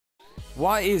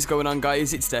What is going on,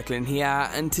 guys? It's Declan here,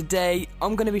 and today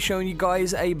I'm going to be showing you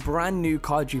guys a brand new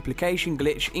car duplication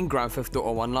glitch in Grand Theft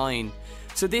Auto Online.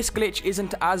 So this glitch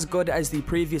isn't as good as the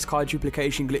previous car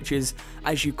duplication glitches,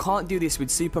 as you can't do this with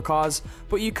supercars,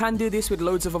 but you can do this with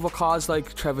loads of other cars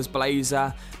like Trevor's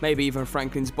Blazer, maybe even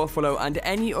Franklin's Buffalo, and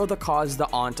any other cars that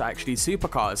aren't actually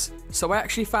supercars. So I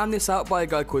actually found this out by a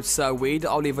guy called Sir Weed.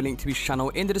 I'll leave a link to his channel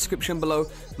in the description below.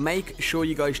 Make sure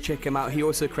you guys check him out. He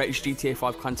also creates GTA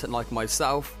 5 content like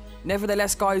myself.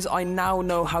 Nevertheless, guys, I now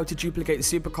know how to duplicate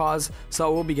supercars, so I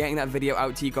will be getting that video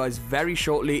out to you guys very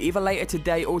shortly, either later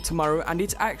today or tomorrow, and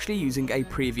it's actually using a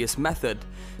previous method.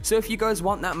 So if you guys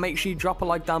want that, make sure you drop a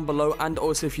like down below, and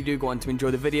also if you do go on to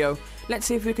enjoy the video, let's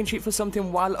see if we can shoot for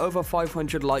something well over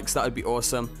 500 likes. That would be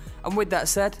awesome. And with that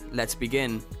said, let's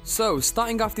begin. So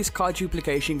starting off this car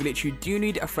duplication glitch, you do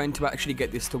need a friend to actually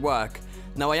get this to work.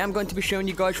 Now I am going to be showing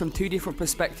you guys from two different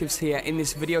perspectives here in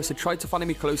this video, so try to follow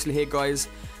me closely here, guys.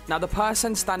 Now the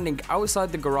person standing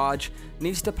outside the garage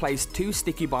needs to place two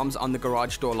sticky bombs on the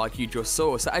garage door like you just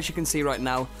saw. So as you can see right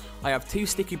now, I have two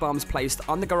sticky bombs placed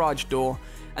on the garage door,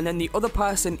 and then the other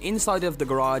person inside of the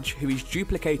garage who is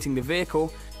duplicating the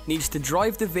vehicle needs to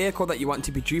drive the vehicle that you want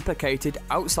to be duplicated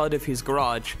outside of his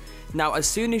garage. Now as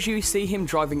soon as you see him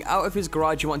driving out of his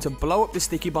garage, you want to blow up the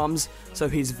sticky bombs so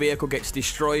his vehicle gets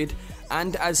destroyed,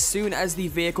 and as soon as the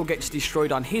vehicle gets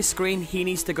destroyed on his screen, he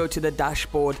needs to go to the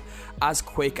dashboard as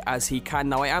quick as he can.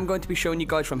 Now I am going to be showing you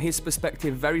guys from his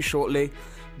perspective very shortly,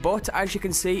 but as you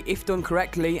can see, if done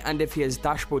correctly and if he has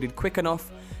dashboarded quick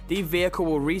enough, the vehicle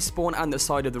will respawn on the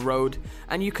side of the road,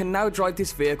 and you can now drive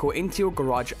this vehicle into your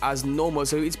garage as normal.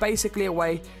 So it's basically a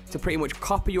way to pretty much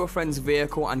copy your friend's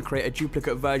vehicle and create a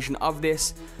duplicate version of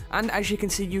this. And as you can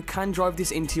see, you can drive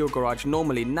this into your garage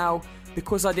normally. Now,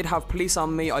 because I did have police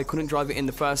on me, I couldn't drive it in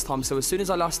the first time, so as soon as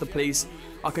I lost the police,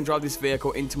 I can drive this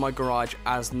vehicle into my garage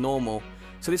as normal.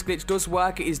 So this glitch does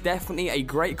work. It is definitely a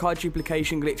great car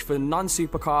duplication glitch for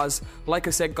non-supercars. Like I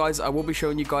said, guys, I will be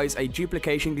showing you guys a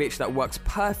duplication glitch that works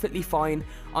perfectly fine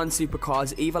on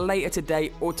supercars either later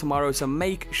today or tomorrow, so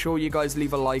make sure you guys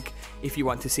leave a like if you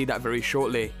want to see that very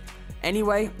shortly.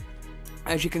 Anyway,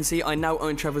 as you can see, I now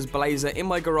own Trevor's Blazer in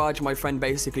my garage. My friend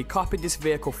basically copied this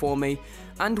vehicle for me,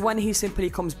 and when he simply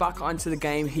comes back onto the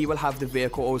game, he will have the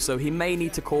vehicle also. He may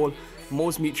need to call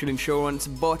Moore's Mutual Insurance,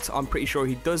 but I'm pretty sure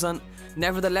he doesn't.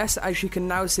 Nevertheless, as you can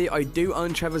now see, I do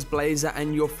own Trevor's Blazer,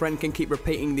 and your friend can keep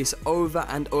repeating this over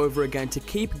and over again to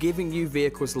keep giving you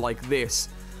vehicles like this.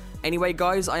 Anyway,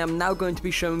 guys, I am now going to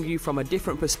be showing you from a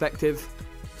different perspective.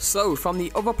 So from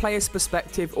the other player's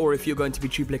perspective, or if you're going to be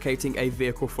duplicating a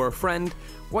vehicle for a friend,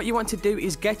 what you want to do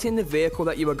is get in the vehicle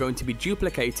that you are going to be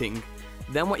duplicating.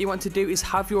 Then what you want to do is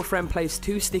have your friend place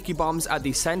two sticky bombs at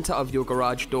the center of your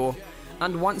garage door,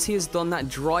 and once he has done that,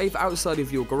 drive outside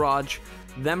of your garage,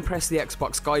 then press the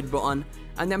Xbox guide button,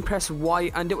 and then press Y,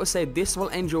 and it will say this will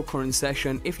end your current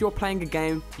session. If you're playing a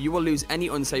game, you will lose any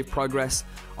unsaved progress.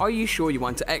 Are you sure you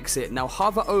want to exit? Now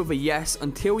hover over yes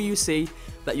until you see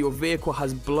that your vehicle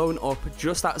has blown up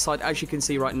just outside. As you can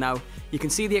see right now, you can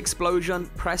see the explosion.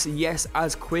 Press yes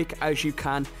as quick as you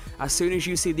can as soon as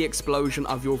you see the explosion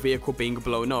of your vehicle being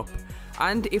blown up.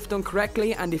 And if done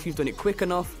correctly, and if you've done it quick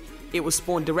enough, it will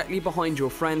spawn directly behind your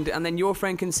friend, and then your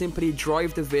friend can simply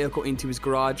drive the vehicle into his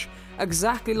garage,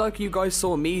 exactly like you guys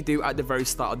saw me do at the very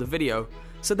start of the video.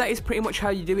 So that is pretty much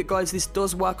how you do it, guys. This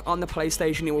does work on the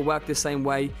PlayStation. It will work the same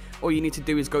way. All you need to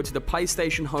do is go to the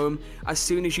PlayStation home as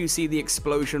soon as you see the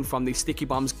explosion from the sticky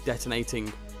bombs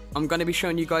detonating. I'm going to be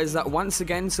showing you guys that once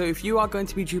again. So if you are going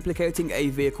to be duplicating a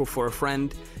vehicle for a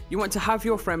friend, you want to have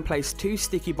your friend place two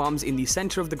sticky bombs in the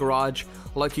center of the garage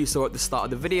like you saw at the start of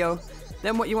the video.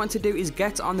 Then what you want to do is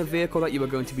get on the vehicle that you are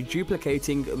going to be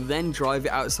duplicating, then drive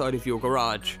it outside of your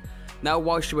garage. Now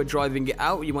whilst you are driving it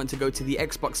out, you want to go to the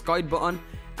Xbox guide button,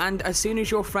 and as soon as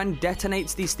your friend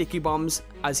detonates these sticky bombs,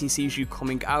 as he sees you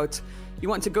coming out, you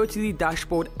want to go to the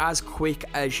dashboard as quick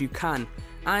as you can.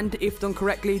 And if done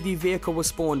correctly, the vehicle will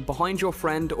spawn behind your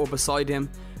friend or beside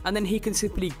him, and then he can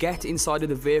simply get inside of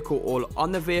the vehicle or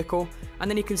on the vehicle,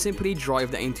 and then he can simply drive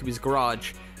that into his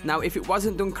garage. Now if it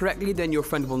wasn't done correctly, then your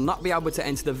friend will not be able to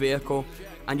enter the vehicle,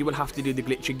 and you will have to do the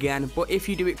glitch again. But if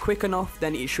you do it quick enough,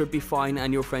 then it should be fine,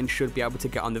 and your friend should be able to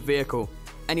get on the vehicle.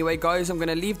 Anyway, guys, I'm going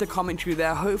to leave the commentary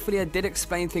there. Hopefully I did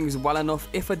explain things well enough.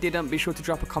 If I didn't, be sure to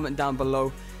drop a comment down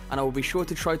below, and I will be sure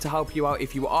to try to help you out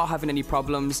if you are having any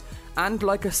problems. And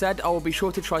like I said, I will be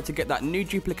sure to try to get that new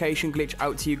duplication glitch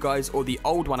out to you guys, or the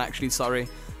old one actually, sorry,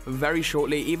 very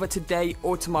shortly, either today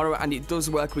or tomorrow, and it does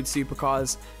work with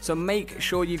supercars. So make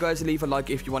sure you guys leave a like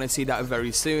if you want to see that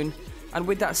very soon. And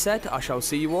with that said, I shall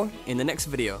see you all in the next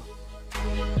video.